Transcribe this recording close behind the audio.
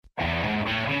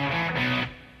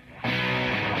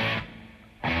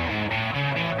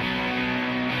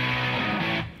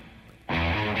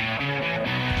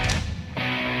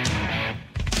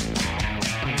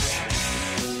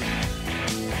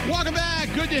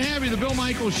to have you. The Bill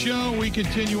Michaels Show. We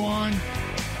continue on.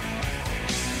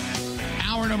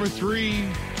 Hour number 3.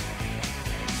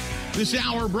 This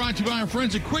hour brought to you by our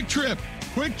friends at Quick Trip.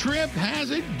 Quick Trip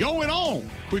has it going on.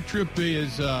 Quick Trip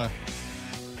is, I'll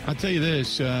tell you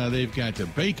this, they've got the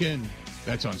bacon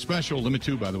that's on special, limit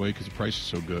 2, by the way, because the price is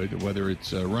so good. Whether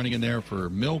it's running in there for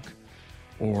milk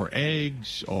or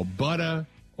eggs or butter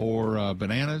or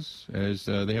bananas, as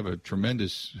they have a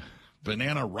tremendous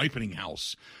banana ripening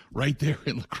house right there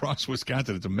in La Crosse,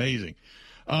 Wisconsin. It's amazing.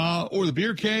 Or the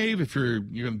beer cave, if you're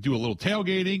going to do a little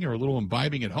tailgating or a little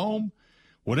imbibing at home.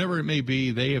 Whatever it may be,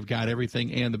 they have got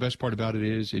everything, and the best part about it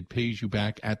is it pays you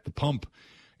back at the pump.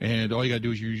 And all you got to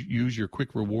do is use your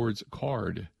Quick Rewards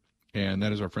card, and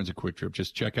that is our friends at Quick Trip.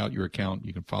 Just check out your account.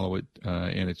 You can follow it,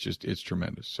 and it's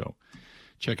tremendous. So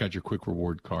check out your Quick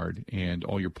Reward card and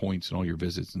all your points and all your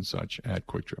visits and such at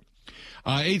Quick Trip.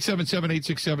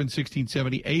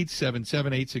 877-867-1670,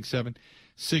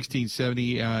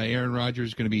 877-867-1670. Aaron Rodgers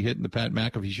is going to be hitting the Pat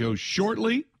McAfee show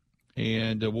shortly,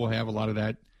 and we'll have a lot of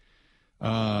that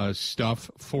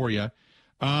stuff for you.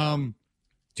 Do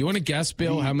you want to guess,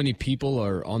 Bill, how many people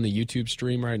are on the YouTube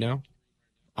stream right now?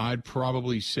 I'd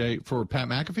probably say for Pat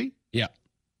McAfee? Yeah.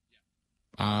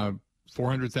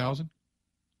 400,000?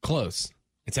 Close.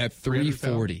 It's at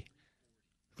 340.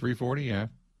 340, yeah.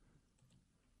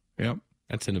 Yep.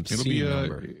 That's an obscene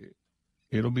number.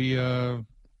 It'll be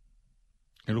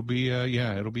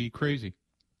crazy.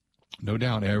 No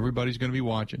doubt. Everybody's going to be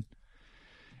watching.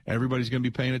 Everybody's going to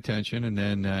be paying attention, and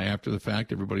then after the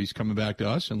fact, everybody's coming back to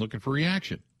us and looking for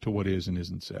reaction to what is and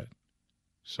isn't said.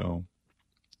 So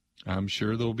I'm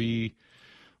sure they'll be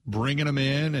bringing him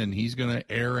in, and he's going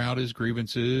to air out his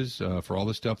grievances for all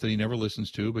the stuff that he never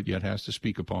listens to but yet has to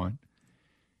speak upon.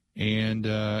 And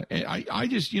I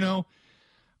just,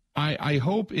 I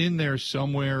hope in there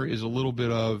somewhere is a little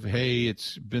bit of, hey,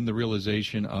 it's been the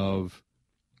realization of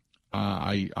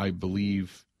I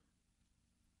believe –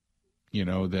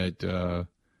 that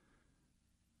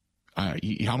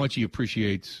how much he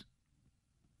appreciates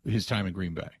his time in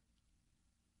Green Bay.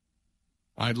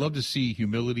 I'd love to see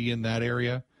humility in that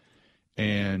area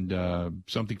and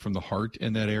something from the heart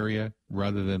in that area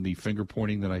rather than the finger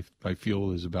pointing that I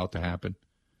feel is about to happen.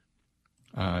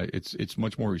 It's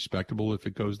much more respectable if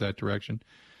it goes that direction.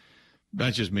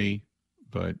 That's just me,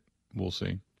 but we'll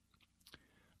see.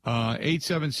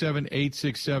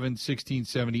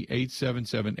 877-867-1670,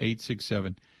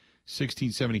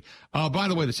 877-867-1670. By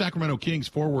the way, the Sacramento Kings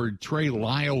forward Trey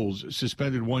Lyles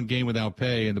suspended 1 game without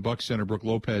pay, and the Bucs center Brooke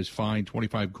Lopez fined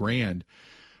 $25,000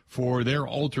 for their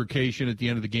altercation at the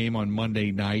end of the game on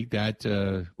Monday night. That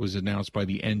was announced by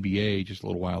the NBA just a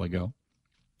little while ago.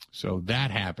 So that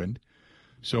happened.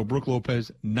 So Brooke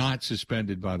Lopez not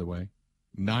suspended, by the way.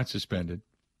 Not suspended.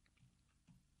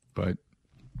 But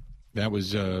that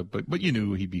was, but you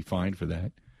knew he'd be fined for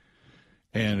that,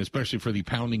 and especially for the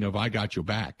pounding of "I got your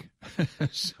back."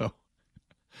 So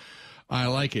I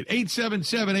like it.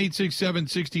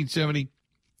 877-867-1670.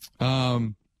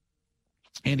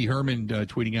 Andy Herman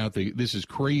tweeting out "This is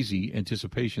crazy"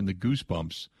 anticipation. The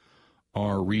goosebumps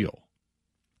are real.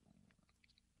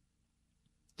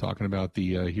 Talking about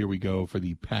the here we go for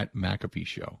the Pat McAfee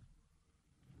show.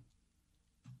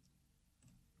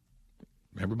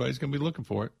 Everybody's going to be looking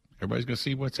for it. Everybody's going to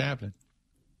see what's happening.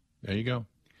 There you go.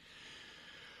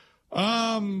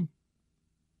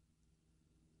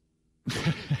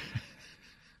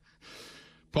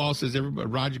 Paul says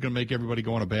Rodgers going to make everybody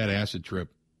go on a bad acid trip.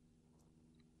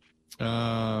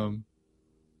 JJ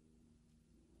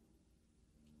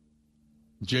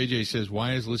says,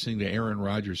 why is listening to Aaron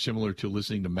Rodgers similar to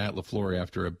listening to Matt LaFleur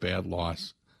after a bad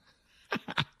loss?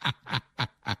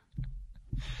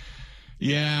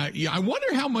 Yeah, I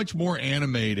wonder how much more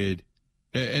animated,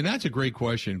 and that's a great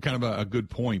question, kind of a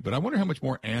good point, but I wonder how much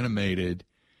more animated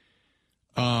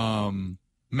Matt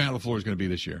LaFleur is going to be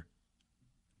this year.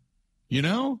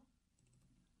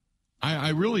 I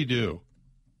really do.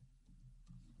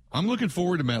 I'm looking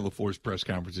forward to Matt LaFleur's press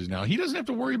conferences now. He doesn't have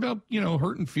to worry about,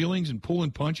 hurting feelings and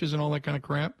pulling punches and all that kind of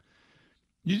crap.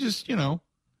 You just,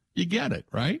 you get it,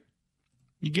 right?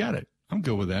 You get it. I'm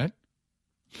good with that.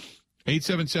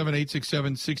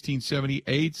 877-867-1670,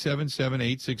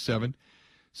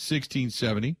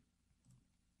 877-867-1670.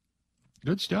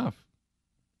 Good stuff.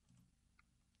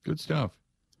 Good stuff.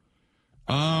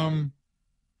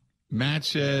 Matt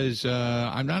says,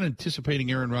 I'm not anticipating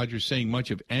Aaron Rodgers saying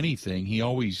much of anything. He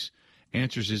always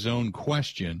answers his own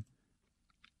question,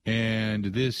 and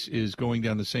this is going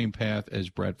down the same path as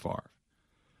Brett Favre.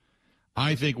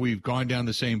 I think we've gone down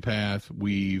the same path.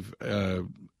 We've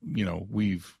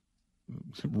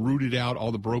rooted out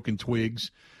all the broken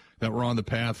twigs that we're on the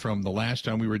path from the last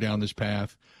time we were down this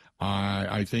path.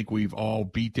 I think we've all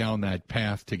beat down that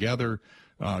path together.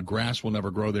 Grass will never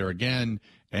grow there again.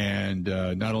 And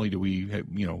not only do we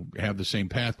have the same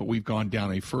path, but we've gone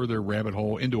down a further rabbit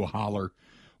hole into a holler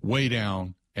way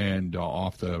down and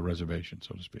off the reservation,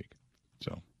 so to speak.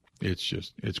 So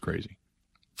it's crazy.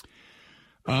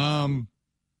 Oh,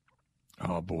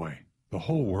 boy. The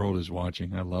whole world is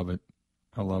watching. I love it.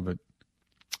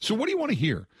 So what do you want to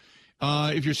hear?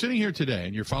 If you're sitting here today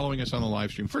and you're following us on the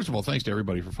live stream, first of all, thanks to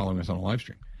everybody for following us on the live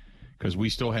stream, because we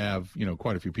still have,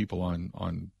 quite a few people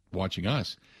on watching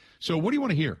us. So what do you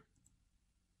want to hear?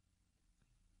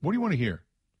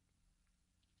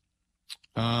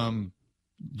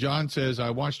 John says,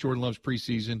 I watched Jordan Love's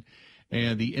preseason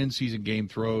and the in-season game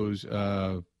throws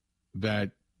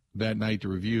that night to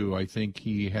review. I think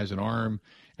he has an arm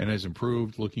and has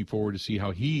improved. Looking forward to see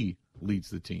how he leads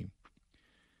the team.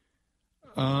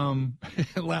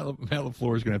 Matt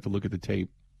LaFleur is going to have to look at the tape.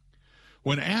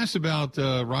 When asked about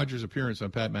Rodgers' appearance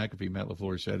on Pat McAfee, Matt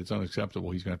LaFleur said it's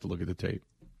unacceptable. He's going to have to look at the tape.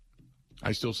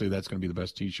 I still say that's going to be the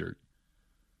best T-shirt.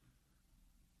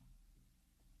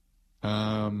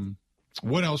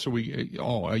 What else are we?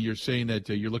 You're saying that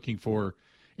you're looking for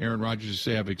Aaron Rodgers to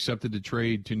say, I've accepted the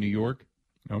trade to New York?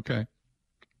 Okay.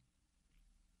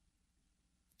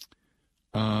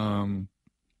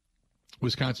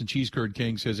 Wisconsin Cheese Curd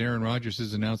King says Aaron Rodgers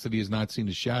has announced that he has not seen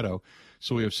his shadow,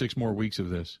 so we have 6 more weeks of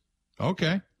this.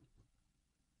 Okay.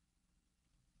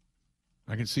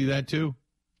 I can see that too.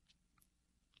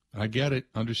 I get it.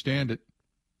 Understand it.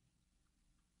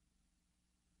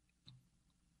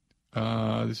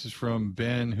 This is from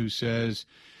Ben, who says,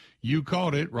 you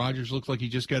called it. Rodgers looks like he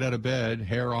just got out of bed,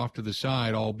 hair off to the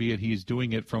side, albeit he is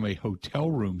doing it from a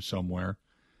hotel room somewhere.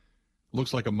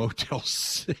 Looks like a Motel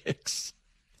 6.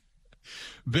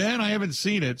 Ben, I haven't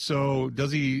seen it, so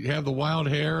does he have the wild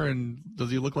hair, and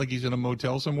does he look like he's in a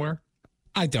motel somewhere?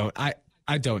 I don't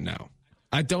know.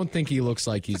 I don't think he looks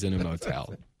like he's in a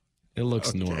motel. It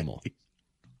looks normal.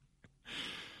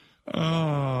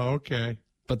 Oh, okay.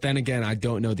 But then again, I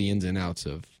don't know the ins and outs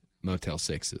of Motel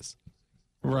 6s.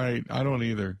 Right. I don't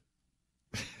either.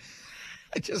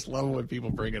 I just love when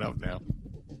people bring it up now.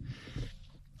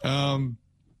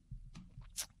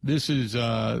 This is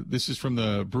from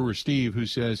the brewer Steve, who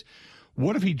says,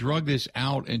 what if he drug this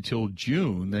out until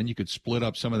June? Then you could split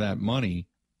up some of that money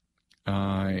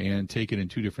and take it in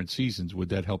 2 different seasons. Would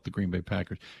that help the Green Bay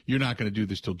Packers? You're not going to do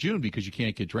this till June because you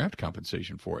can't get draft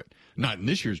compensation for it. Not in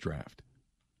this year's draft.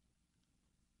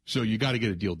 So you got to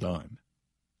get a deal done.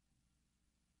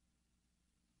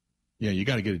 Yeah, you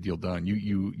got to get a deal done.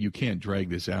 You can't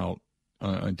drag this out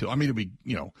until, I mean, it'd be,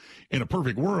 in a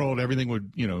perfect world, everything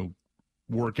would,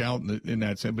 work out in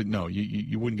that sense. But no,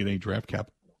 you wouldn't get any draft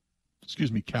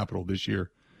capital this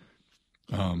year.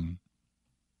 So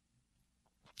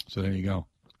there you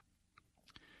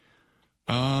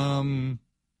go.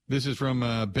 This is from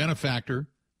Benefactor,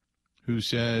 who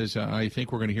says, I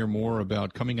think we're going to hear more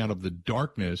about coming out of the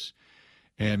darkness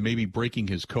and maybe breaking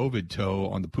his COVID toe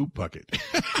on the poop bucket.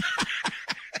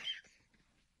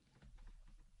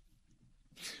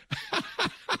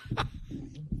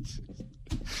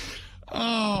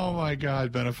 Oh, my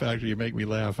God, Benefactor, you make me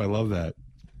laugh. I love that.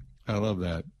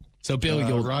 So,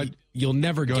 Bill, you'll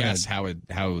never guess how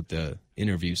the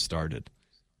interview started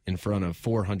in front of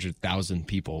 400,000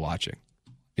 people watching.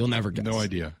 You'll never guess. No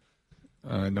idea.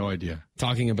 No idea.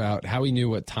 Talking about how he knew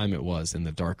what time it was in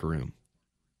the dark room.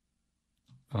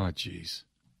 Oh, jeez.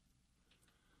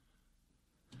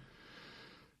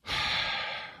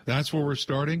 That's where we're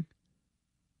starting?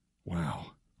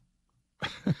 Wow.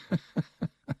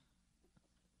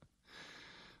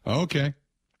 Okay.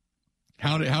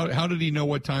 How did he know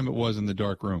what time it was in the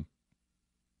dark room?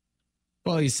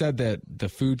 Well, he said that the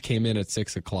food came in at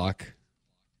 6:00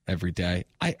 every day.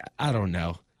 I don't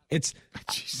know.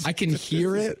 I can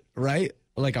hear it, right?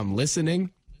 Like I'm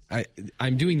listening.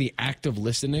 I'm doing the act of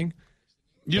listening.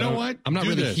 You know what? I'm not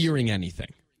really hearing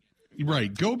anything.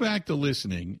 Right. Go back to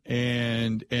listening,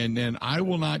 and then I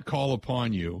will not call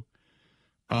upon you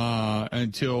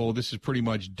until this is pretty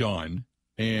much done,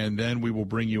 and then we will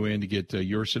bring you in to get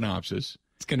your synopsis.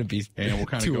 It's going to be and we'll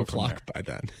kind of 2:00 by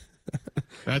then.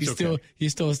 That's he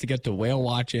still has to get to whale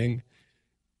watching.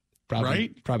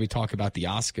 Probably talk about the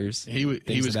Oscars. He was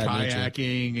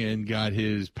kayaking nature. And got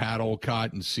his paddle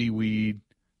caught in seaweed,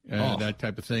 that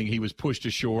type of thing. He was pushed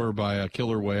ashore by a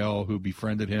killer whale who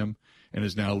befriended him and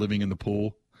is now living in the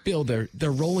pool. Bill, they're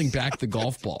rolling back the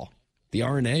golf ball. The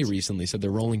RNA recently said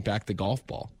they're rolling back the golf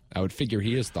ball. I would figure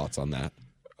he has thoughts on that.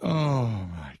 Oh,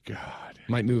 my God.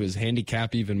 Might move his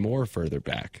handicap even more further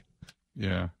back.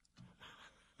 Yeah.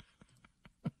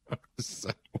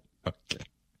 So, okay.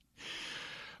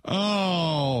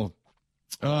 Oh,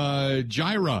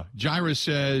 Jira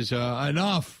says,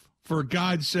 enough, for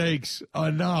God's sakes,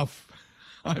 enough.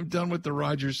 I'm done with the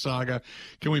Rodgers saga.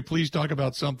 Can we please talk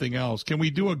about something else? Can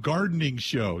we do a gardening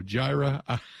show,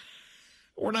 Jira?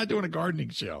 We're not doing a gardening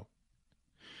show.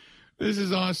 This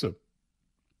is awesome.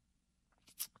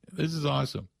 This is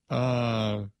awesome.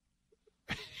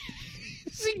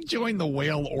 He joined the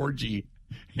whale orgy,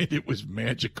 and it was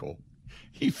magical.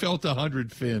 He felt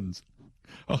 100 fins.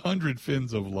 100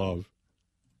 fins of love.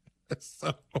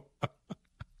 So,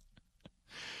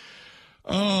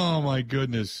 oh, my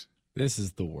goodness. This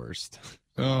is the worst.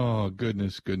 Oh,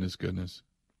 goodness.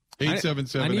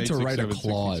 877. I need to write a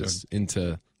clause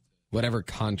into whatever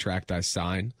contract I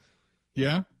sign.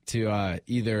 Yeah? To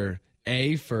either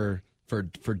A, for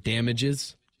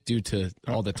damages due to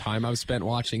all the time I've spent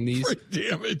watching these. For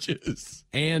damages.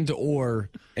 And or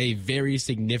a very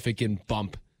significant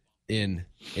bump in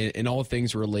all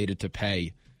things related to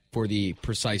pay for the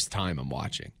precise time I'm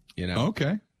watching, you know?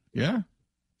 Okay. Yeah.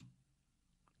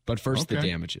 But first, the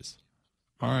damages.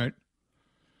 All right.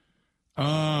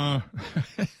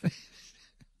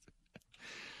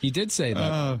 He did say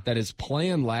that his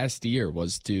plan last year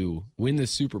was to win the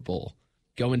Super Bowl,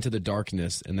 go into the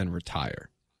darkness, and then retire.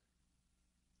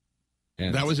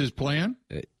 And that was his plan?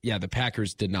 Yeah, the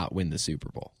Packers did not win the Super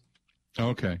Bowl.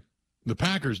 Okay. The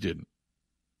Packers didn't.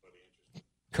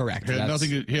 Correct. Had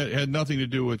nothing to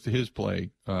do with his play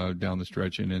down the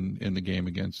stretch and in the game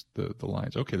against the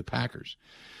Lions. Okay, the Packers.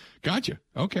 Gotcha.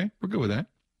 Okay, we're good with that.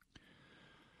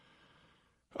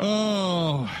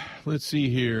 Oh, let's see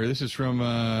here. This is from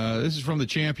the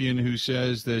champion who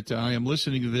says that I am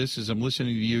listening to this as I'm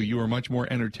listening to you. You are much more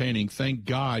entertaining. Thank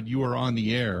God you are on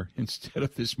the air instead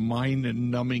of this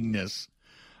mind-numbingness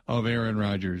of Aaron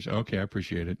Rodgers. Okay, I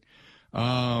appreciate it.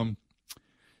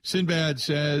 Sinbad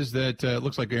says that it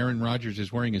looks like Aaron Rodgers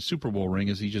is wearing a Super Bowl ring.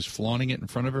 Is he just flaunting it in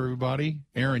front of everybody?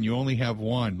 Aaron, you only have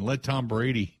one. Let Tom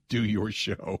Brady do your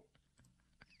show.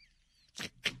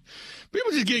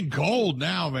 People just getting cold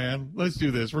now, man. Let's do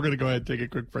this. We're going to go ahead and take a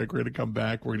quick break. We're going to come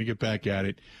back. We're going to get back at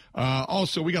it.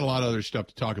 Also, we got a lot of other stuff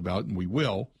to talk about, and we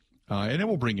will. And then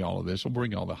we'll bring you all of this. We'll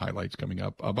bring you all the highlights coming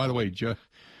up. By the way,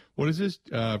 what is this?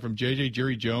 From JJ,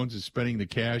 Jerry Jones is spending the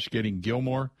cash getting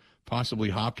Gilmore, possibly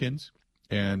Hopkins,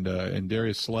 and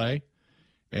Darius Slay.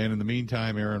 And in the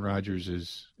meantime, Aaron Rodgers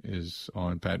is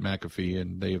on Pat McAfee,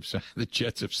 and the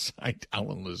Jets have signed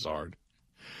Alan Lazard.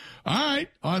 All right.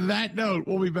 On that note,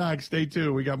 we'll be back. Stay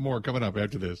tuned. We got more coming up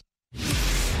after this.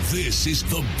 This is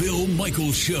the Bill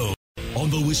Michaels Show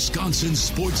on the Wisconsin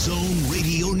Sports Zone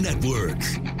Radio Network.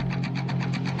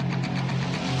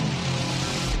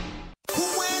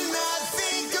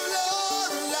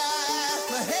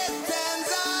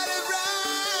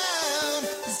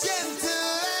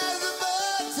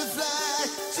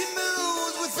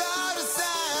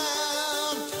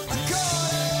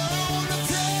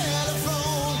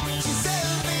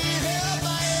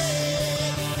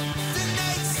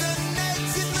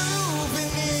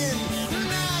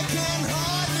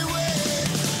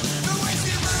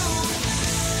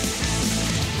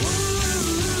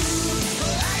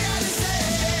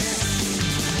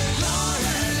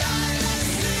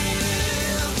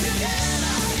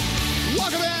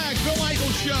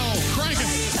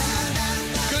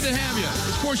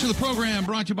 Portion of the program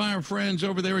brought to you by our friends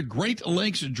over there at Great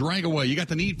Lakes Dragaway. You got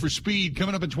the Need for Speed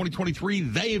coming up in 2023.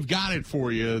 They've got it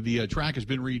for you. The track has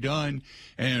been redone,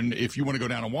 and if you want to go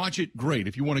down and watch it, great.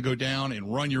 If you want to go down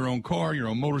and run your own car, your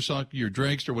own motorcycle, your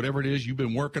dragster, whatever it is you've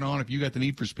been working on, if you got the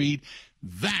Need for Speed,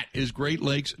 that is Great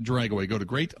Lakes Dragaway. Go to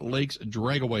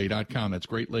GreatLakesDragaway.com. That's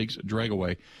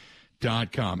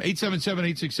GreatLakesDragaway.com.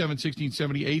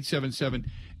 877-867-1670,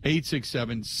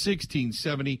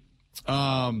 877-867-1670.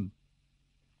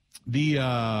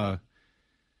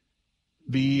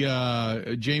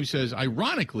 James says,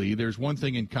 ironically, there's one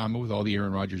thing in common with all the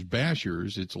Aaron Rodgers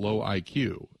bashers. It's low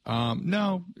IQ.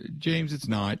 No, James, it's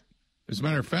not. As a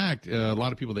matter of fact, a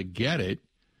lot of people that get it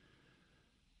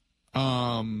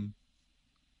are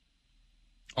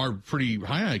pretty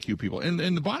high IQ people. And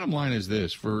the bottom line is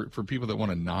this, for people that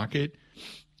want to knock it,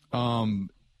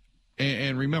 and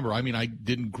remember, I mean, I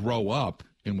didn't grow up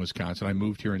in Wisconsin. I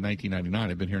moved here in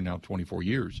 1999. I've been here now 24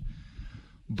 years.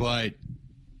 But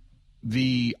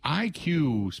the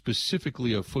IQ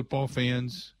specifically of football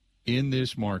fans in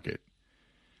this market,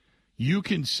 you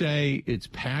can say it's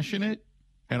passionate,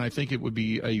 and I think it would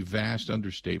be a vast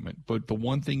understatement. But the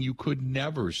one thing you could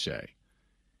never say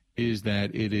is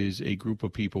that it is a group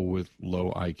of people with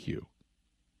low IQ.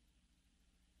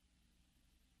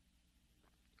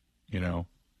 You know?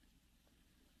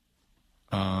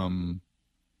 It's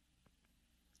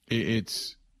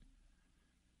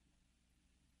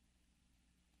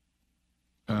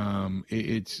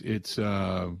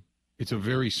a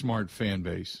very smart fan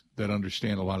base that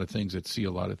understand a lot of things, that see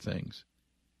a lot of things.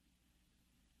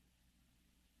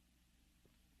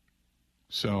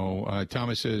 So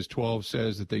Thomas says 12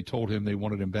 says that they told him they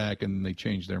wanted him back and they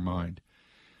changed their mind.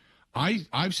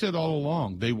 I've said all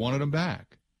along they wanted him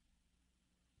back.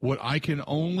 What I can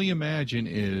only imagine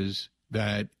is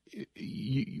that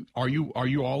are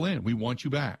you all in? We want you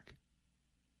back.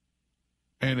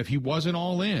 And if he wasn't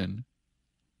all in,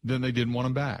 then they didn't want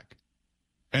him back.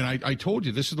 And I told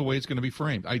you this is the way it's going to be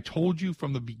framed. I told you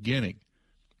from the beginning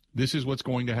this is what's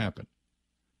going to happen.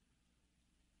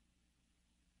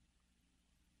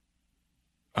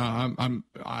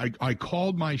 I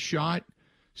called my shot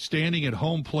standing at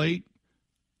home plate,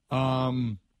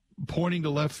 pointing to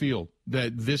left field,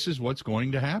 that this is what's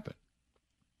going to happen.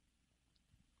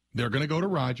 They're going to go to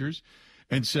Rodgers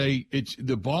and say,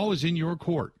 the ball is in your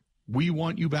court. We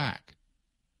want you back.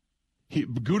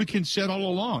 Gutekunst said all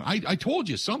along, I told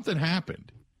you something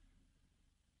happened.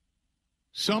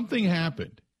 Something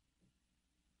happened.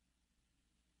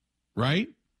 Right?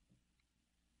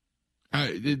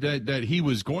 That he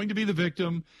was going to be the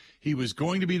victim. He was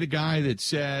going to be the guy that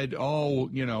said,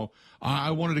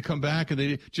 I wanted to come back. And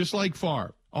they just like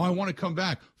Favre. Oh, I want to come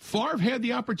back. Favre had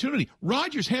the opportunity.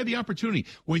 Rodgers had the opportunity.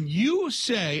 When you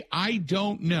say, I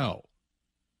don't know,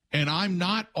 and I'm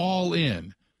not all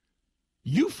in,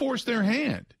 you force their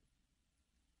hand.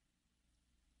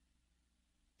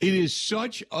 It is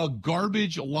such a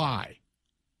garbage lie.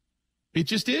 It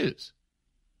just is.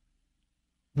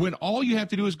 When all you have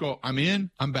to do is go, I'm in,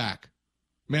 I'm back.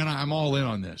 Man, I'm all in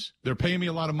on this. They're paying me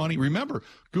a lot of money. Remember,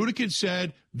 Gutekunst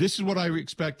said, this is what I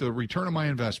expect, the return on my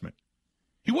investment.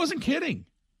 He wasn't kidding.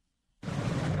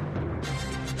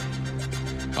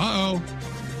 Uh-oh.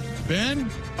 Ben,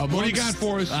 what do you got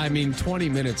for us? 20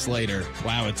 minutes later.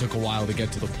 Wow, it took a while to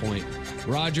get to the point.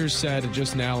 Rodgers said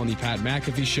just now on the Pat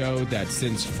McAfee show that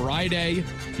since Friday,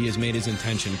 he has made his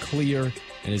intention clear,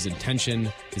 and his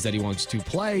intention is that he wants to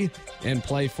play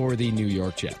for the New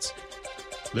York Jets.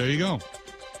 There you go.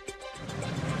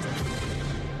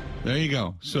 There you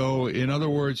go. So, in other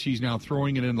words, he's now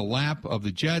throwing it in the lap of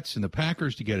the Jets and the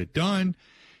Packers to get it done.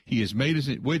 He has made his,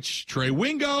 which Trey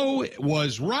Wingo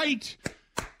was right.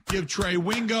 Give Trey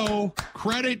Wingo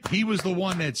credit. He was the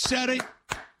one that said it.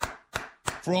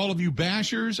 For all of you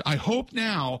bashers, I hope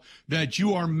now that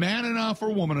you are man enough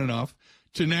or woman enough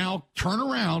to now turn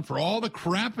around for all the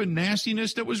crap and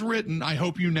nastiness that was written. I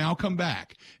hope you now come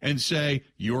back and say,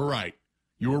 you were right.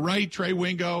 You were right, Trey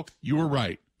Wingo. You were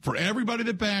right. For everybody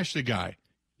that bashed the guy,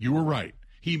 you were right.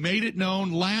 He made it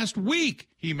known last week.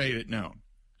 He made it known.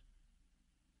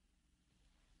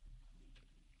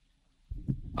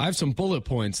 I have some bullet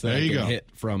points that I can hit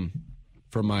from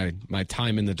my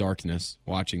time in the darkness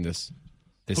watching this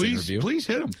interview. Please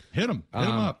hit him. Hit him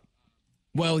up.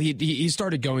 Well, he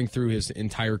started going through his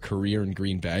entire career in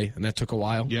Green Bay, and that took a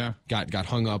while. Yeah. Got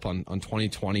hung up on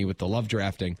 2020 with the love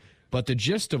drafting. But the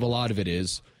gist of a lot of it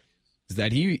is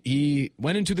that he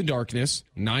went into the darkness,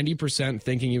 90%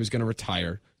 thinking he was going to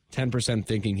retire, 10%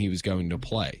 thinking he was going to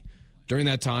play. During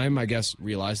that time, I guess,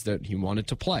 realized that he wanted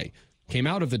to play. Came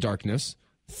out of the darkness,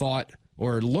 thought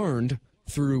or learned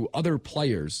through other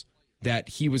players that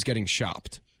he was getting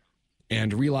shopped,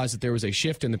 and realized that there was a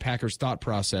shift in the Packers' thought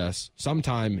process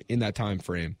sometime in that time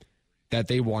frame that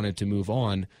they wanted to move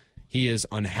on. He is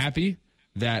unhappy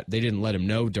that they didn't let him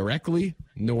know directly,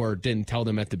 nor didn't tell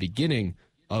them at the beginning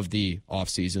of the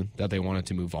offseason that they wanted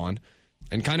to move on,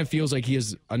 and kind of feels like he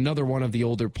is another one of the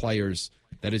older players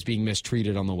that is being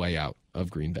mistreated on the way out of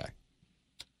Green Bay.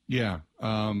 Yeah,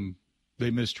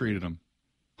 they mistreated him.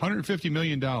 $150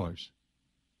 million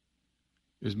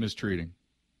is mistreating.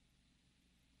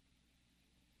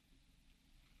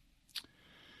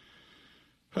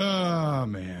 Oh,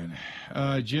 man.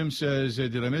 Jim says,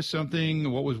 did I miss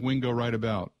something? What was Wingo right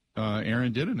about?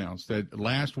 Aaron did announce that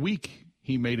last week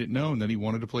he made it known that he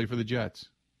wanted to play for the Jets.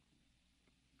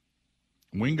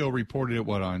 Wingo reported it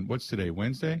what's today,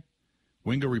 Wednesday?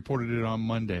 Wingo reported it on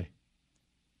Monday.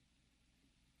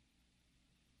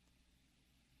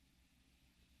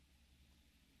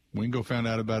 Wingo found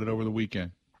out about it over the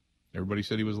weekend. Everybody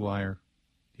said he was a liar.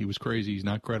 He was crazy. He's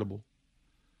not credible.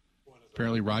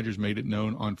 Apparently, Rodgers made it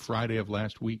known on Friday of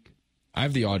last week. I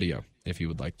have the audio, if you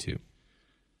would like to.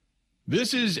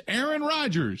 This is Aaron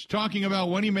Rodgers talking about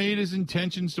when he made his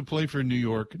intentions to play for New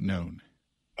York known.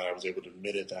 I was able to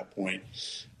admit at that point,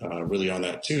 really on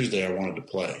that Tuesday, I wanted to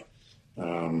play.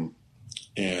 And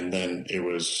then it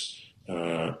was,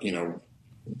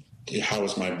 how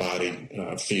is my body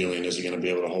feeling? Is it going to be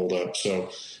able to hold up? So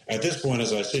at this point,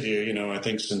 as I sit here, I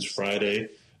think since Friday,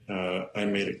 I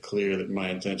made it clear that my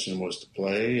intention was to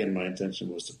play, and my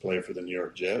intention was to play for the New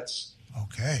York Jets.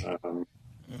 Okay.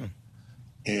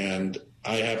 And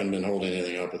I haven't been holding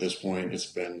anything up at this point. It's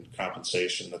been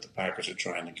compensation that the Packers are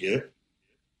trying to get.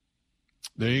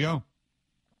 There you go.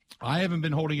 I haven't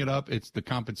been holding it up. It's the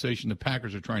compensation the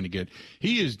Packers are trying to get.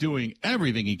 He is doing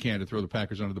everything he can to throw the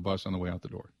Packers under the bus on the way out the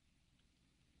door.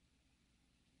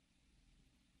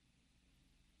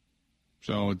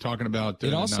 So talking about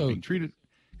not being treated.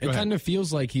 It kind of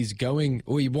feels like he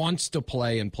wants to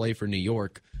play and play for New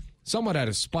York, somewhat out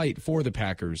of spite for the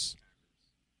Packers,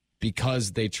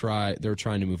 because they're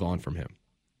trying to move on from him,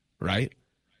 right?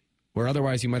 Where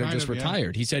otherwise he might have just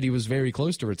retired. Yeah. He said he was very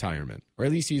close to retirement, or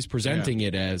at least he's presenting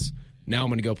it as, now I'm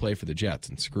going to go play for the Jets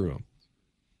and screw him.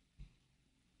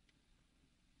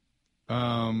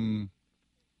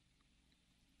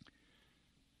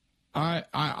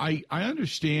 I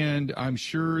understand. I'm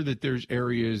sure that there's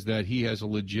areas that he has a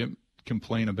legit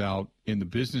complaint about in the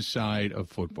business side of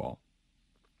football.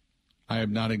 I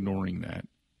am not ignoring that,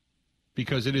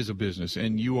 because it is a business,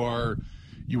 and you are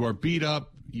beat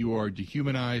up, you are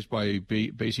dehumanized by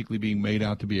basically being made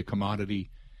out to be a commodity,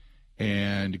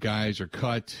 and guys are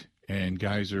cut, and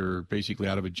guys are basically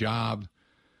out of a job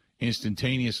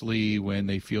instantaneously when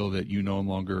they feel that you no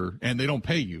longer, and they don't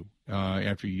pay you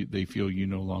after they feel you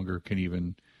no longer can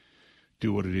even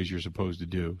do what it is you're supposed to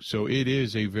do. So it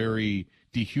is a very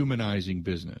dehumanizing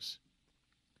business.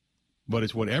 But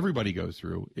it's what everybody goes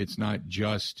through. It's not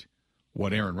just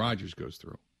what Aaron Rodgers goes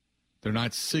through. They're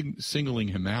not singling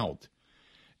him out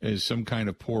as some kind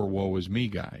of poor woe is me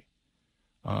guy.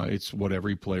 It's what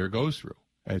every player goes through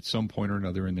at some point or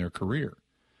another in their career.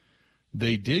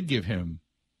 They did give him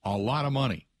a lot of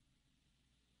money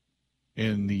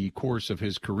in the course of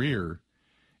his career,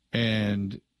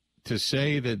 and to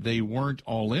say that they weren't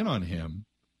all in on him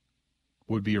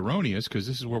would be erroneous, because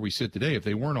this is where we sit today. If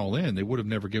they weren't all in, they would have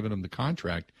never given him the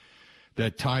contract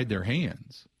that tied their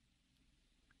hands.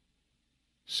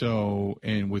 So,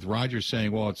 and with Rodgers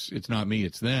saying, well, it's not me,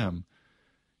 it's them,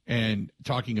 and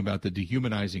talking about the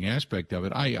dehumanizing aspect of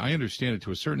it, I understand it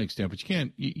to a certain extent, but you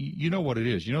can't, you know what it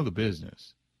is. You know the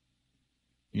business.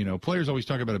 Players always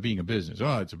talk about it being a business.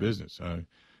 Oh, it's a business.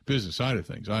 Business side of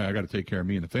things. I got to take care of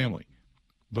me and the family.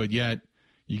 But yet,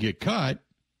 you get cut,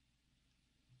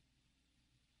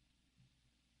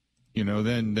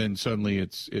 then suddenly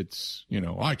it's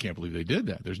I can't believe they did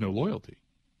that. There's no loyalty.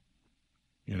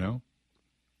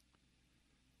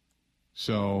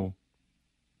 So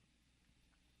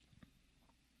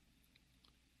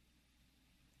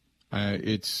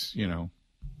it's,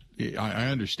 I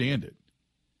understand it.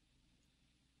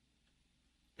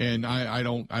 And I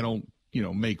don't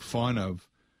make fun of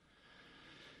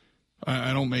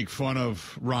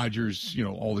Rodgers,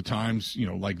 all the times,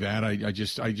 like that. I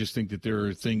just think that there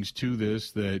are things to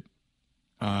this that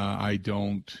I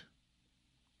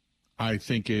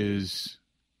think is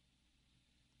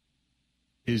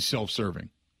self-serving.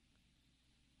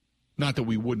 Not that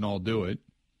we wouldn't all do it,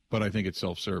 but I think it's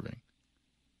self-serving.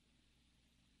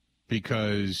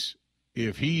 Because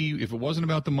if it wasn't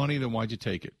about the money, then why'd you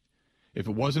take it? If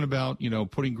it wasn't about,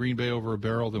 putting Green Bay over a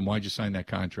barrel, then why'd you sign that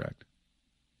contract?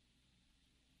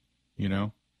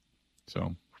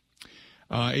 So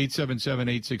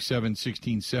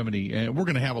 877-867-1670. And we're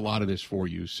going to have a lot of this for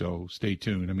you, so stay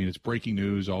tuned. I mean, it's breaking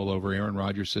news all over. Aaron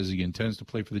Rodgers says he intends to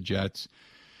play for the Jets.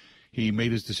 He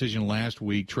made his decision last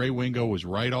week. Trey Wingo was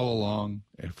right all along.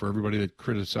 And for everybody that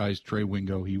criticized Trey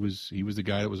Wingo, he was the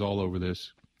guy that was all over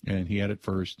this, and he had it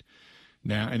first.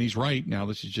 Now, and he's right. Now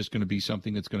this is just going to be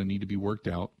something that's going to need to be worked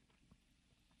out.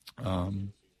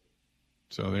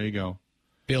 So there you go.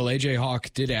 Bill, A.J.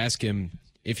 Hawk did ask him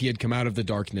if he had come out of the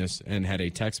darkness and had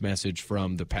a text message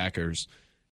from the Packers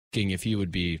asking if he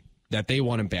would be, that they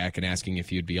want him back, and asking if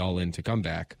he would be all in to come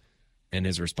back. And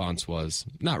his response was,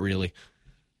 not really.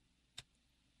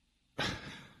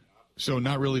 So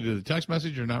not really to the text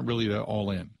message, or not really to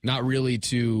all in? Not really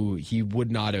to, he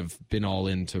would not have been all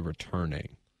in to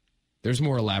returning. There's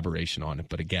more elaboration on it,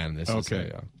 but again, this is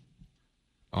a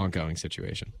ongoing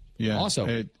situation. Yeah.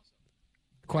 Also,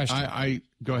 question. I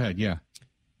go ahead. Yeah.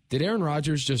 Did Aaron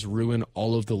Rodgers just ruin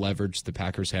all of the leverage the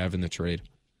Packers have in the trade?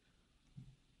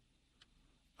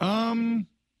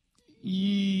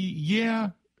 Yeah,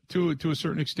 to a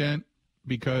certain extent,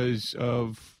 because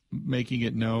of making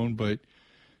it known, but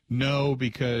no,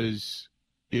 because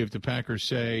if the Packers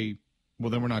say,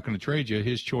 well, then we're not going to trade you,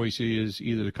 his choice is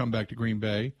either to come back to Green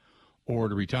Bay or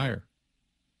to retire.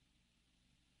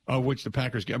 Which the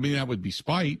Packers get. I mean, that would be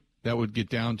spite. That would get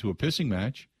down to a pissing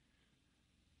match.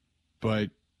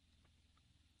 But,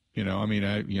 it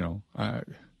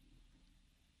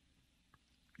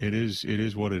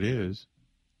is what it is,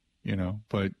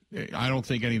 but I don't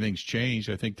think anything's changed.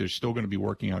 I think they're still going to be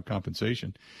working out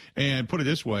compensation. And put it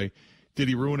this way, did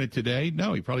he ruin it today?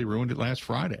 No, he probably ruined it last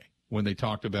Friday when they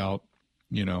talked about,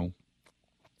 when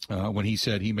he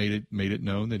said he made it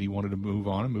known that he wanted to move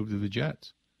on and move to the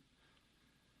Jets.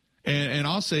 And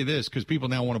I'll say this because people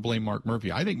now want to blame Mark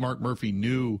Murphy. I think Mark Murphy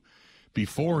knew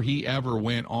before he ever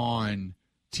went on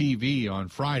TV on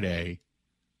Friday,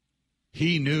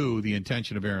 he knew the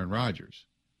intention of Aaron Rodgers.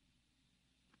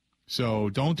 So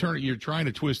don't turn it. You're trying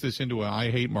to twist this into a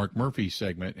I hate Mark Murphy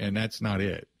segment, and that's not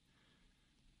it.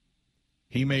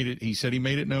 He said he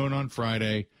made it known on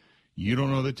Friday. You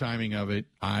don't know the timing of it.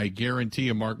 I guarantee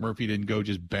you Mark Murphy didn't go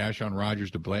just bash on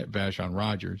Rodgers to bash on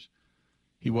Rodgers.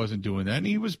 He wasn't doing that, and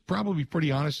he was probably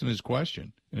pretty honest in his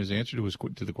question, in his answer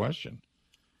to the question.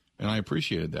 And I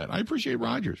appreciated that. I appreciate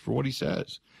Rodgers for what he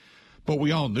says. But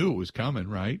we all knew it was coming,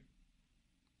 right?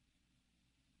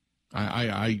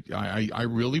 I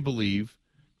really believe.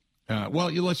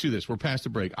 Let's do this. We're past the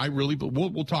break.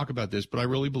 We'll talk about this, but I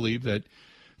really believe that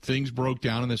things broke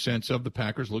down in the sense of the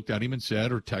Packers looked at him and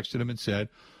said, or texted him and said,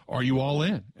 "Are you all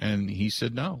in?" And he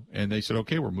said no. And they said,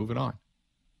 "Okay, we're moving on."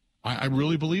 I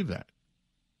really believe that.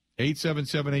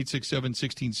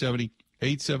 877-867-1670.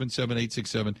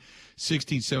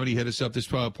 877-867-1670. Hit us up. This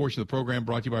portion of the program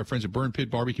brought to you by our friends at Burn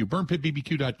Pit Barbecue.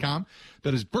 BurnPitBBQ.com.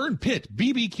 That is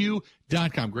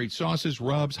BurnPitBBQ.com. Great sauces,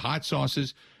 rubs, hot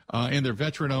sauces, and they're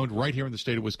veteran-owned right here in the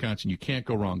state of Wisconsin. You can't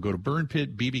go wrong. Go to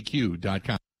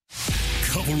BurnPitBBQ.com.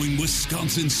 Covering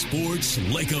Wisconsin sports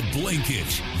like a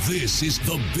blanket. This is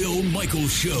the Bill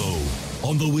Michaels Show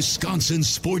on the Wisconsin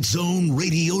Sports Zone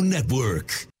Radio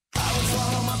Network. I would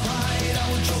swallow my pride,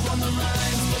 I would choke on the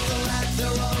rhymes, but the lack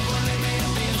thereof running me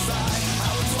on the inside.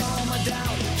 I would swallow my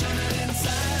doubt, turn it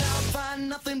inside out, find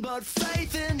nothing but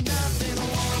faith in nothing. I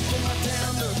wanna put my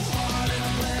tender heart in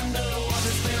a blender,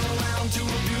 watch it spin around to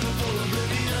a beautiful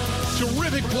oblivion.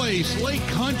 Terrific place, Lake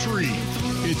Country.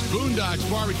 It's Boondocks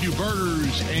Barbecue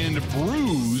Burgers and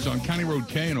Brews on County Road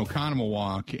K in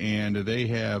Oconomowoc, and they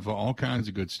have all kinds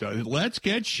of good stuff. Let's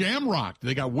get shamrocked.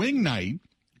 They got Wing Night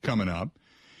coming up.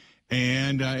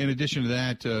 And in addition to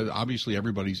that, obviously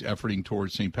everybody's efforting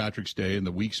towards St. Patrick's Day and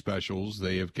the week specials.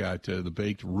 They have got the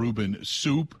baked Reuben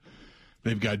soup.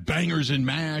 They've got bangers and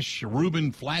mash,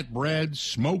 Reuben flatbread,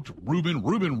 smoked Reuben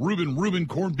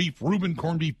corned beef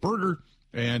burger,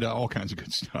 and all kinds of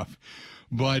good stuff.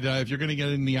 But if you're going to get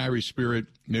in the Irish spirit,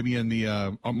 maybe in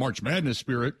the March Madness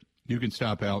spirit, you can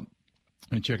stop out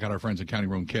and check out our friends at County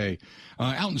Road K.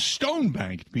 Out in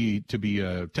Stonebank, to be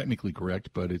technically correct,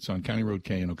 but it's on County Road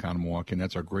K in Oconomowoc, and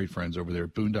that's our great friends over there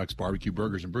at Boondocks Barbecue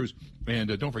Burgers and Brews. And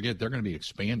don't forget, they're going to be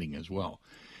expanding as well.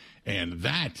 And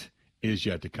that is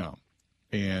yet to come.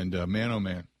 And man, oh,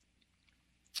 man.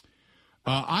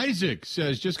 Isaac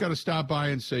says, just got to stop by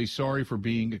and say sorry for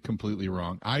being completely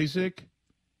wrong. Isaac,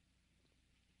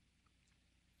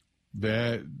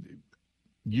 that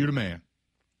you the man.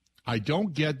 I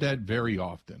don't get that very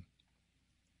often.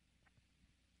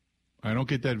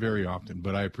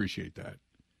 But I appreciate that.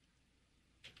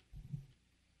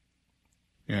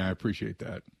 Yeah, I appreciate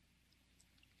that.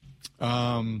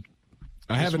 I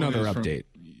have another update.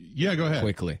 Yeah, go ahead.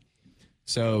 Quickly.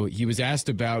 So he was asked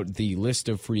about the list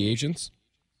of free agents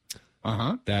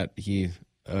that he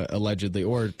allegedly,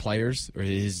 or players, or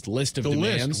his list of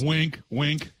demands. List. Wink,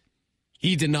 wink.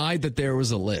 He denied that there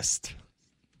was a list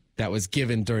that was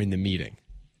given during the meeting,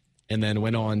 and then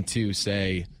went on to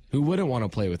say, who wouldn't want to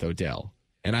play with Odell?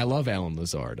 And I love Alan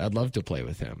Lazard. I'd love to play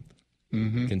with him.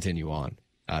 Mm-hmm. Continue on.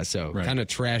 Kind of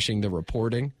trashing the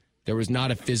reporting. There was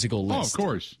not a physical list. Oh, of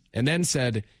course. And then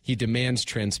said he demands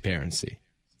transparency.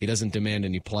 He doesn't demand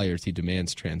any players. He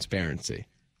demands transparency.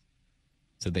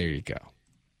 So there you go.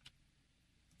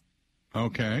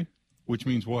 Okay. Which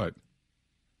means what?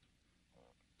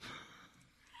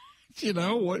 You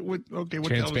know, what okay, what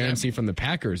transparency from the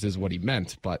Packers is what he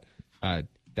meant, but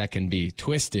that can be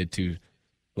twisted to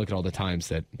look at all the times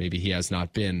that maybe he has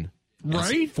not been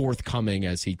as forthcoming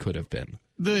as he could have been.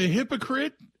 The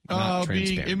hypocrite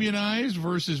being immunized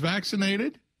versus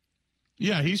vaccinated.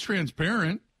 Yeah, he's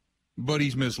transparent, but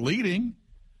he's misleading.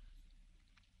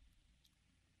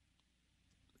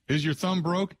 Is your thumb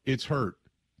broke? It's hurt.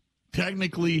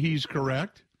 Technically, he's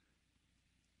correct.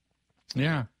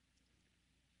 Yeah.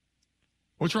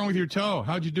 What's wrong with your toe?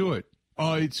 How'd you do it?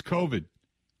 Oh, it's COVID.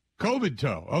 COVID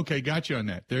toe. Okay, got you on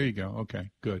that. There you go.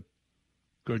 Okay, good.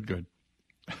 Good.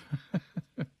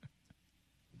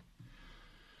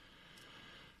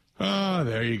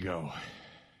 There you go.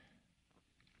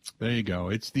 There you go.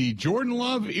 It's the Jordan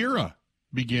Love era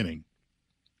beginning.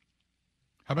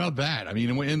 How about that? I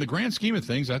mean, in the grand scheme of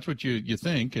things, that's what you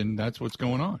think, and that's what's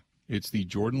going on. It's the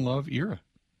Jordan Love era,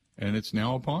 and it's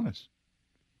now upon us.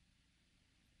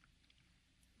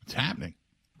 It's happening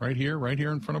right here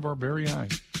in front of our very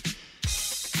eyes.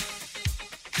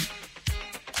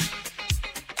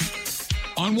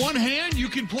 On one hand, you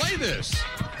can play this.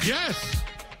 Yes.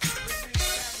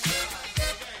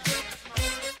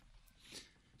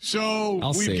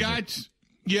 So we've got,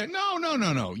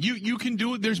 no. You can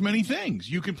do it. There's many things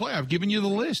you can play. I've given you the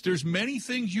list. There's many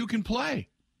things you can play.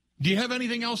 Do you have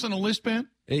anything else on the list, Ben?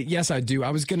 Yes, I do.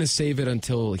 I was going to save it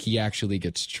until he actually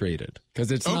gets traded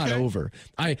because it's not over.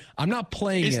 I'm not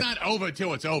playing it. It's not over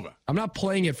until it's over. I'm not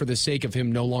playing it for the sake of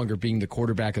him no longer being the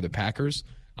quarterback of the Packers.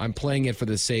 I'm playing it for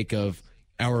the sake of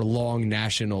our long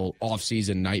national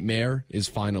offseason nightmare is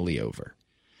finally over.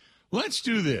 Let's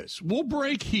do this. We'll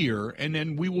break here, and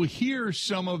then we will hear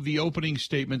some of the opening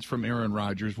statements from Aaron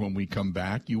Rodgers when we come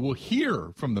back. You will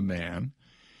hear from the man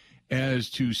as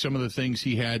to some of the things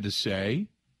he had to say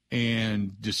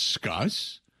and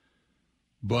discuss.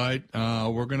 But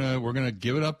we're gonna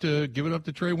give it up to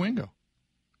Trey Wingo.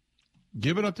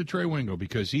 Give it up to Trey Wingo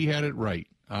because he had it right.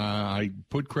 I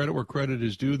put credit where credit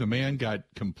is due. The man got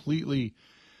completely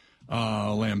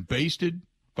lambasted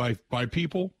by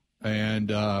people. And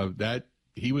that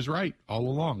he was right all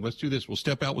along. Let's do this. We'll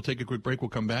step out. We'll take a quick break. We'll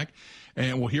come back.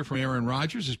 And we'll hear from Aaron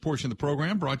Rodgers, this portion of the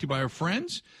program brought to you by our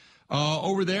friends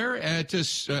over there at,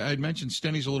 I mentioned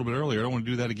Stenny's a little bit earlier. I don't want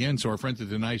to do that again. So our friends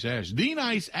at The Nice Ash.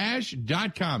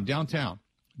 TheNiceAsh.com, downtown.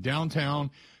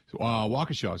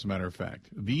 Waukesha, as a matter of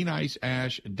fact.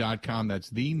 TheNiceAsh.com.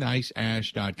 That's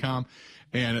TheNiceAsh.com.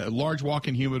 And a large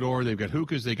walk-in humidor. They've got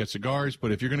hookahs. They got cigars.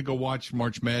 But if you're going to go watch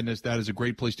March Madness, that is a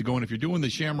great place to go. And if you're doing the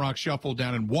Shamrock Shuffle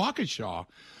down in Waukesha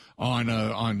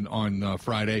on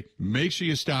Friday, make sure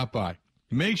you stop by.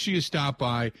 Make sure you stop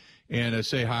by and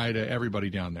say hi to everybody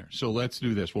down there. So let's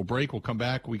do this. We'll break. We'll come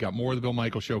back. We got more of the Bill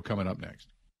Michaels Show coming up next.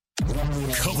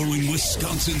 Covering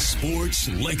Wisconsin sports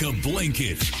like a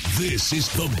blanket. This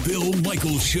is the Bill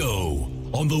Michaels Show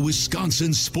on the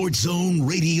Wisconsin Sports Zone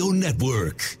Radio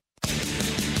Network.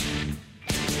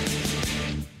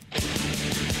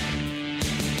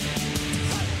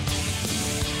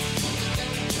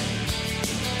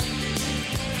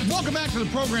 Welcome back to the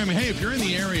program. Hey, if you're in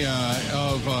the area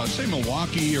of, say,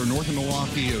 Milwaukee or north of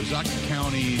Milwaukee, Ozaukee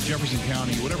County, Jefferson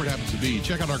County, whatever it happens to be,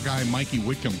 check out our guy, Mikey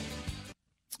Whitcomb.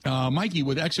 Mikey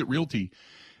with Exit Realty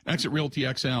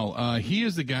XL. He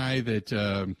is the guy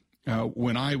that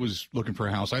when I was looking for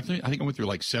a house, I think I went through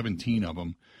like 17 of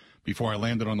them before I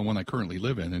landed on the one I currently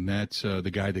live in, and that's the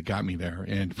guy that got me there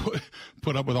and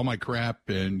put up with all my crap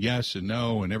and yes and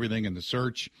no and everything in the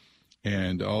search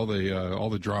and all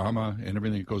the drama and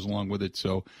everything that goes along with it.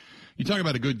 So you talk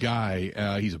about a good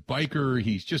guy. He's a biker.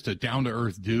 He's just a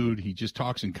down-to-earth dude. He just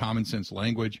talks in common sense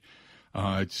language.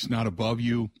 It's not above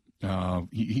you.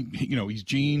 He's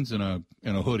jeans and a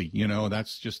hoodie.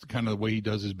 That's just kind of the way he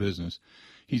does his business.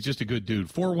 He's just a good dude.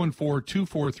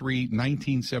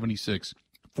 414-243-1976.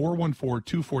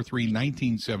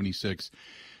 414-243-1976.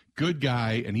 Good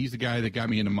guy, and he's the guy that got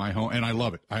me into my home, and I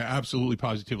love it. I absolutely,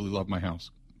 positively love my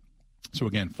house. So,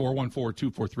 again,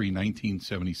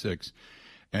 414-243-1976.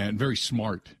 And very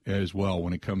smart as well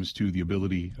when it comes to the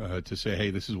ability to say,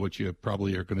 hey, this is what you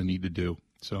probably are going to need to do.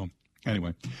 So,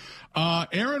 anyway,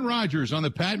 Aaron Rodgers on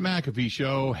the Pat McAfee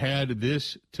Show had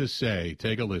this to say.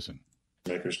 Take a listen.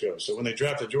 Makers go. So when they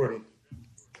drafted Jordan,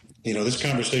 this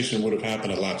conversation would have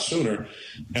happened a lot sooner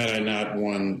had I not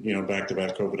won,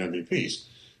 back-to-back COVID MVPs.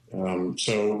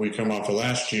 So we come off of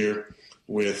last year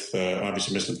with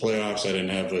obviously missing playoffs. I didn't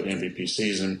have an MVP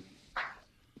season.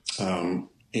 I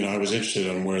was interested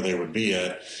in where they would be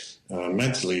at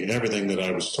mentally. Everything that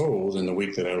I was told in the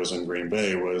week that I was in Green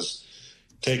Bay was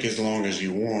take as long as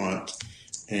you want,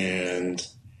 and,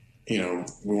 we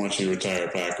want you to retire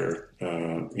a Packer.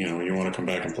 You want to come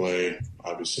back and play.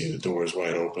 Obviously, the door is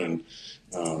wide open.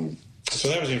 So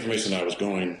that was the information that I was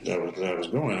going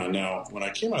on. Now, when I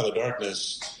came out of the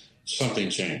darkness, something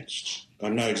changed.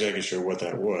 I'm not exactly sure what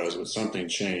that was, but something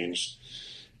changed.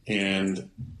 And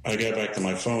I got back to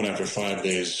my phone after 5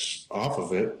 days off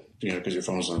of it, because your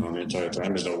phone's not on the entire time.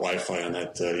 There's no Wi-Fi on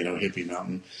that, hippie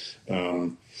mountain.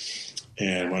 And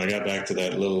when I got back to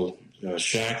that little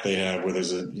shack they have where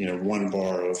there's one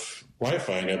bar of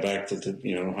Wi-Fi, and got back to the,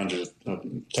 hundreds of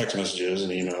text messages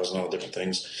and emails and all different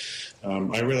things,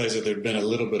 I realized that there'd been a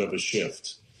little bit of a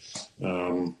shift.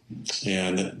 And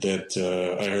that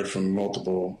I heard from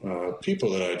multiple people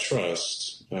that I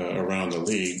trust around the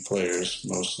league, players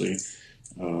mostly,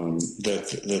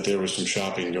 that there was some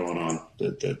shopping going on,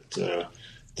 that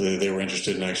they were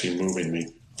interested in actually moving me.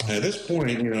 And at this point,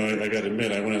 I got to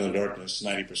admit, I went in the darkness,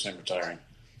 90% retiring,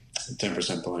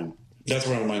 10% playing. That's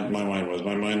where my mind was.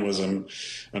 My mind was, I'm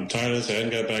tired of this. I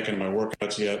hadn't got back into my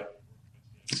workouts yet.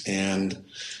 And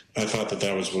I thought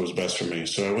that was what was best for me.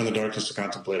 So I went in the darkness to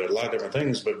contemplate a lot of different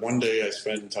things. But one day I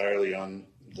spent entirely on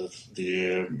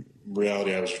the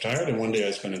reality I was retired. And one day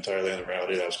I spent entirely on the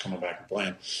reality that I was coming back and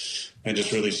playing. And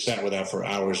just really sat with that for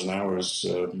hours and hours,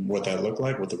 what that looked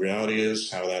like, what the reality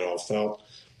is, how that all felt.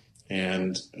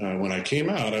 And when I came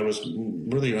out, I was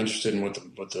really interested in what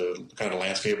the kind of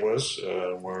landscape was,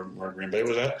 where Green Bay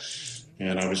was at.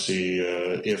 And obviously,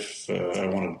 if I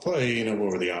wanted to play,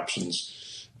 what were the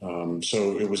options?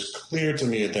 So it was clear to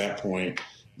me at that point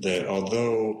that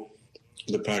although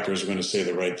the Packers were going to say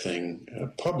the right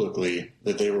thing publicly,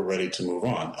 that they were ready to move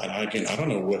on. And I don't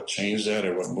know what changed that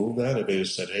or what moved that. If they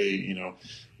just said, hey,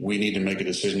 we need to make a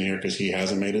decision here because he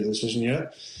hasn't made a decision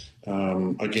yet.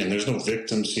 Again, there's no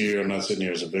victims here. I'm not sitting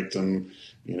here as a victim.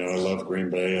 I love Green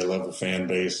Bay. I love the fan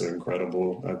base. They're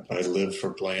incredible. I live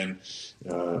for playing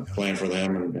for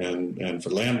them and for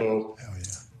Lambeau. Hell yeah.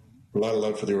 A lot of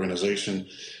love for the organization.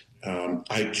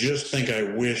 I just think I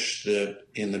wish that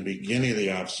in the beginning of the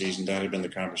offseason that had been the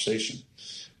conversation,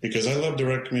 because I love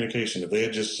direct communication. If they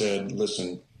had just said,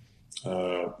 listen,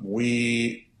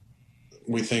 we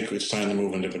think it's time to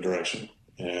move in a different direction,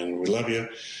 and we love you,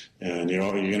 and you're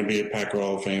going to be a Packer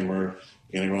Hall of Famer,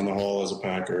 you're going to go in the Hall as a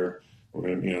Packer,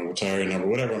 we're going to retire your number,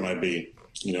 whatever it might be,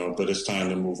 but it's time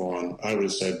to move on. I would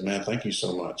have said, man, thank you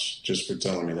so much just for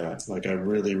telling me that. Like, I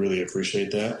really, really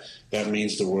appreciate that. That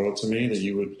means the world to me that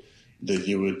you would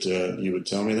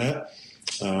tell me that.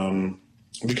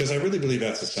 Because I really believe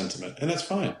that's a sentiment, and that's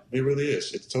fine. It really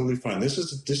is. It's totally fine. This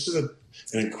is an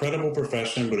incredible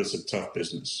profession, but it's a tough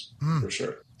business for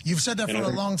sure. You've said that for a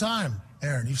long time,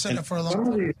 Aaron. You've said that for a long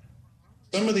time.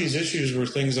 Some of these issues were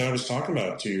things I was talking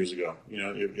about 2 years ago.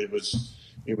 It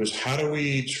was how do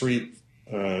we treat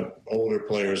older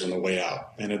players on the way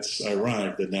out? And it's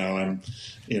ironic that now I'm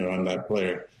that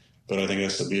player, but I think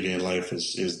that's the beauty in life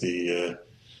is the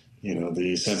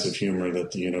the sense of humor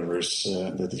that the universe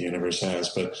has.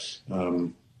 But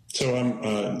so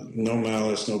I'm no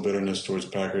malice, no bitterness towards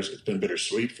the Packers. It's been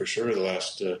bittersweet for sure the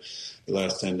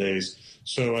last 10 days.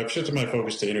 So I've shifted my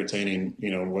focus to entertaining,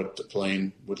 what the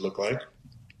plane would look like,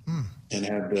 and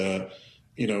had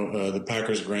the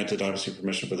Packers granted obviously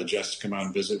permission for the Jets to come out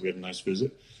and visit. We had a nice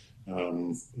visit.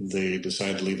 They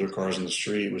decided to leave their cars in the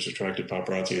street, which attracted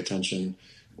paparazzi attention,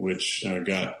 which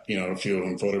got a few of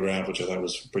them photographed, which I thought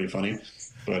was pretty funny.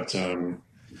 But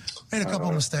made a couple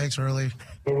of mistakes early.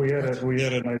 But we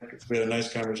had a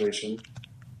nice conversation,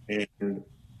 and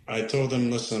I told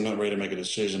them, listen, I'm not ready to make a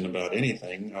decision about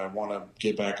anything. I want to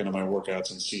get back into my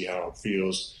workouts and see how it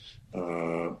feels.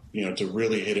 To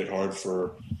really hit it hard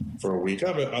for a week.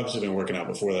 I've obviously been working out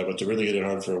before that, but to really hit it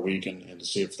hard for a week and to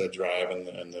see if the drive and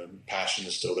the passion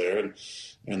is still there,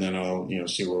 and then I'll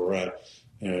see where we're at.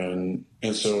 And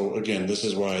so again, this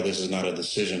is why this is not a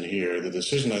decision here. The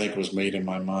decision I think was made in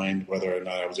my mind whether or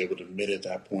not I was able to admit at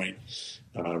that point.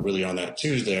 Really on that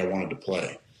Tuesday, I wanted to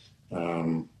play,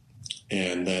 and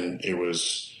then it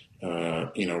was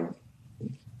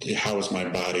how is my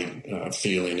body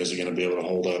feeling? Is it going to be able to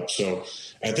hold up? So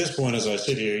at this point, as I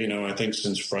sit here, I think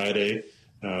since Friday,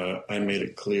 I made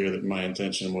it clear that my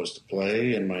intention was to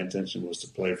play, and my intention was to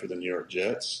play for the New York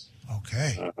Jets.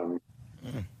 Okay.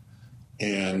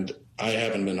 And I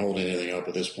haven't been holding anything up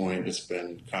at this point. It's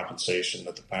been compensation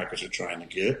that the Packers are trying to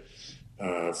get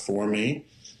for me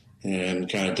and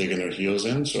kind of digging their heels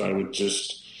in. So I would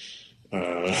just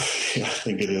I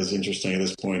think it is interesting at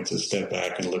this point to step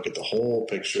back and look at the whole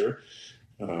picture.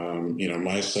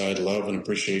 My side, love and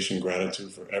appreciation,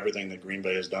 gratitude for everything that Green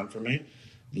Bay has done for me.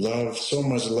 So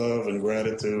much love and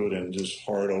gratitude, and just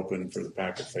heart open for the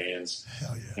Packer fans.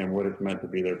 Hell yeah. And what it meant to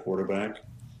be their quarterback.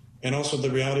 And also the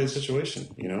reality of the situation,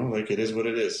 it is what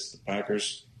it is. The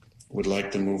Packers would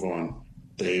like to move on.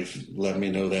 They've let me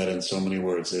know that in so many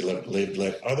words. They've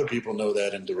let other people know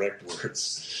that in direct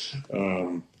words.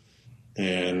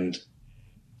 And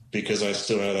because I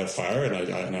still have that fire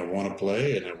and I want to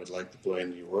play and I would like to play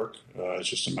in New York, it's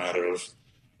just a matter of,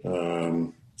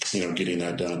 getting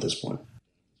that done at this point.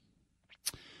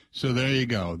 So there you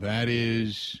go. That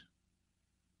is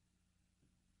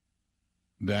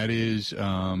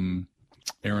Aaron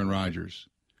Rodgers.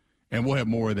 And we'll have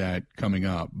more of that coming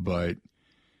up. But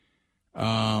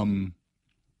and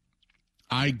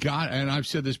I've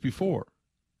said this before,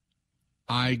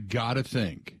 I got to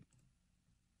think,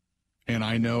 and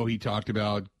I know he talked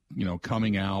about,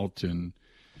 coming out and,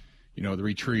 the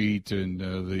retreat and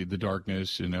the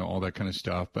darkness and all that kind of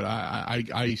stuff. But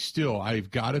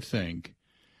I've got to think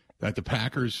that the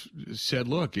Packers said,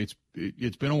 look, it's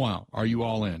been a while. Are you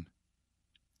all in?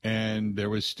 And there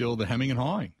was still the hemming and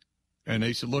hawing. And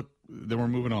they said, look, then we're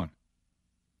moving on.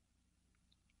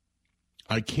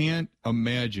 I can't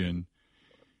imagine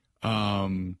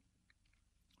that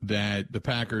the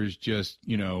Packers just,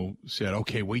 said,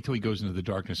 okay, wait till he goes into the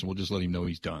darkness and we'll just let him know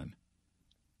he's done.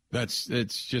 That's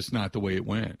just not the way it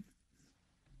went.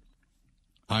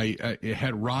 I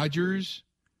had Rodgers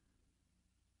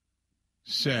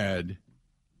said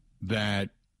that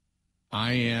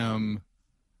I am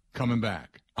coming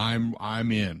back.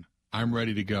 I'm in. I'm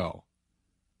ready to go.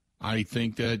 I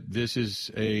think that this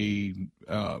is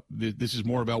this is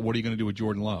more about what are you going to do with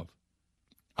Jordan Love.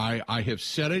 I have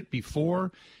said it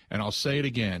before, and I'll say it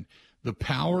again. The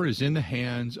power is in the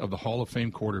hands of the Hall of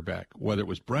Fame quarterback, whether it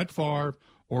was Brett Favre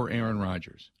or Aaron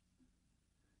Rodgers.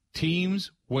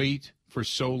 Teams wait for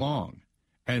so long,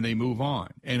 and they move on.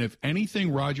 And if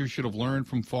anything Rodgers should have learned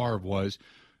from Favre was,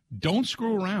 don't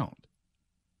screw around.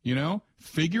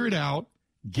 Figure it out,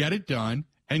 get it done,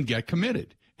 and get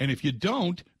committed. And if you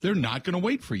don't, they're not going to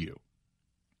wait for you.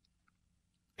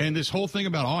 And this whole thing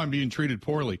about, I'm being treated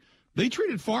poorly, they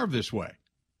treated Favre this way.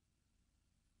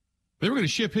 They were going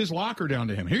to ship his locker down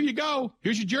to him. Here you go.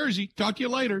 Here's your jersey. Talk to you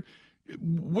later.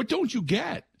 What don't you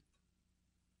get?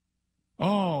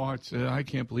 I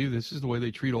can't believe this is the way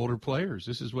they treat older players.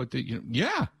 This is what they,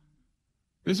 yeah,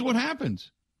 this is what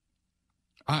happens.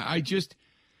 I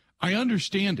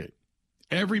understand it.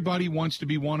 Everybody wants to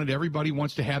be wanted. Everybody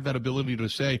wants to have that ability to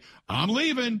say, I'm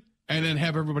leaving, and then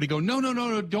have everybody go,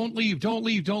 no, don't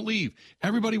leave.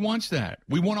 Everybody wants that.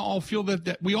 We want to all feel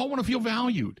that we all want to feel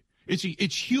valued.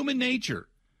 It's human nature.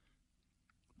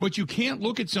 But you can't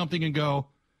look at something and go,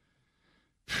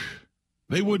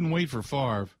 they wouldn't wait for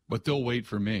Favre, but they'll wait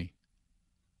for me.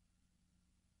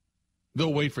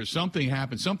 They'll wait for something to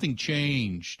happen. Something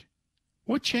changed.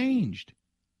 What changed?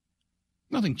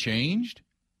 Nothing changed.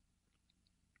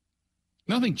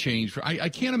 Nothing changed. I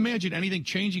can't imagine anything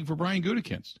changing for Brian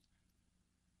Gutekunst.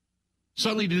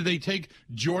 Suddenly, did they take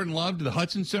Jordan Love to the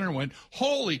Hudson Center and went,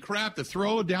 holy crap, the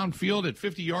throw downfield at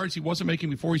 50 yards he wasn't making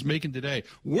before he's making today.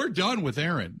 We're done with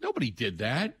Aaron. Nobody did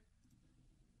that.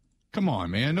 Come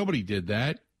on, man. Nobody did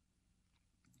that.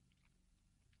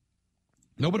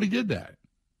 Nobody did that.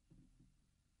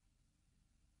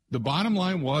 The bottom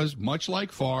line was, much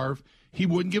like Favre, he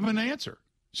wouldn't give an answer.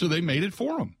 So they made it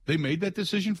for him. They made that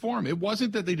decision for him. It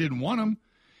wasn't that they didn't want him.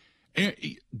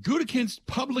 Gutekunst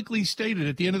publicly stated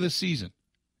at the end of the season,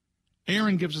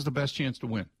 Aaron gives us the best chance to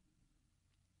win.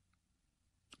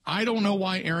 I don't know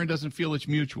why Aaron doesn't feel it's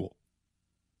mutual.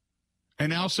 And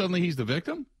now suddenly he's the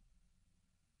victim?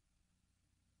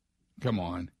 Come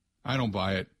on. I don't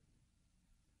buy it.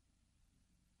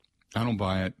 I don't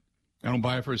buy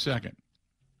it for a second.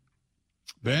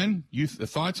 Ben, the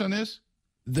thoughts on this?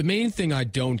 The main thing I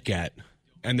don't get,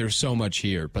 and there's so much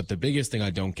here, but the biggest thing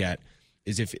I don't get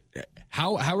is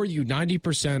how are you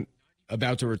 90%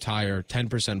 about to retire,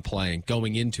 10% playing,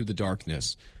 going into the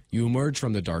darkness? You emerge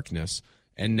from the darkness,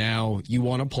 and now you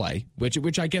want to play,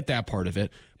 which I get that part of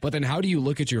it. But then how do you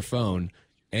look at your phone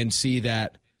and see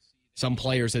that some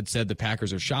players had said the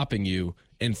Packers are shopping you,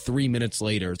 and 3 minutes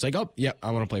later it's like, oh, yeah,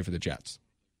 I want to play for the Jets.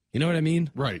 You know what I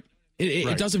mean? Right.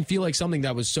 It doesn't feel like something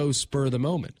that was so spur of the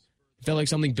moment. It felt like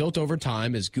something built over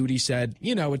time, as Goody said,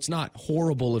 it's not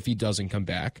horrible if he doesn't come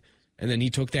back. And then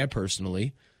he took that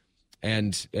personally,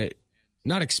 and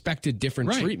not expected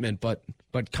different treatment, but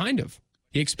kind of.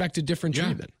 He expected different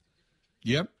treatment.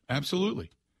 Yep, absolutely.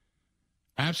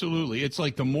 Absolutely. It's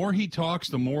like the more he talks,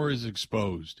 the more is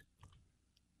exposed.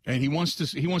 And he wants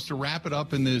to wrap it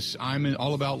up in this, I'm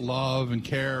all about love and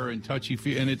care and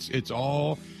touchy-feely, and it's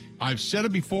all, I've said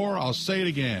it before, I'll say it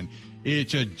again.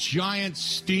 It's a giant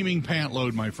steaming pant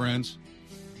load, my friends.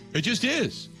 It just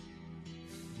is.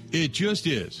 It just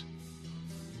is.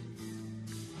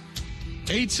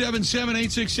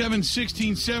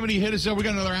 877-867-1670. Hit us up. We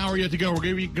got another hour yet to go. We're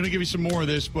going to give you some more of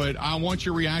this, but I want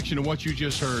your reaction to what you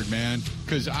just heard, man,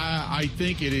 because I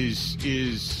think it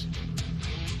is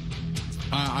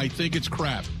I think it's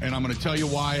crap, and I'm going to tell you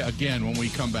why again when we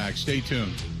come back. Stay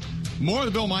tuned. More of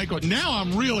the Bill Michael. Now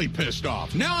I'm really pissed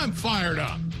off. Now I'm fired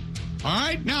up. All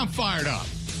right? Now I'm fired up.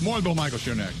 More of the Bill Michael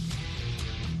Show next.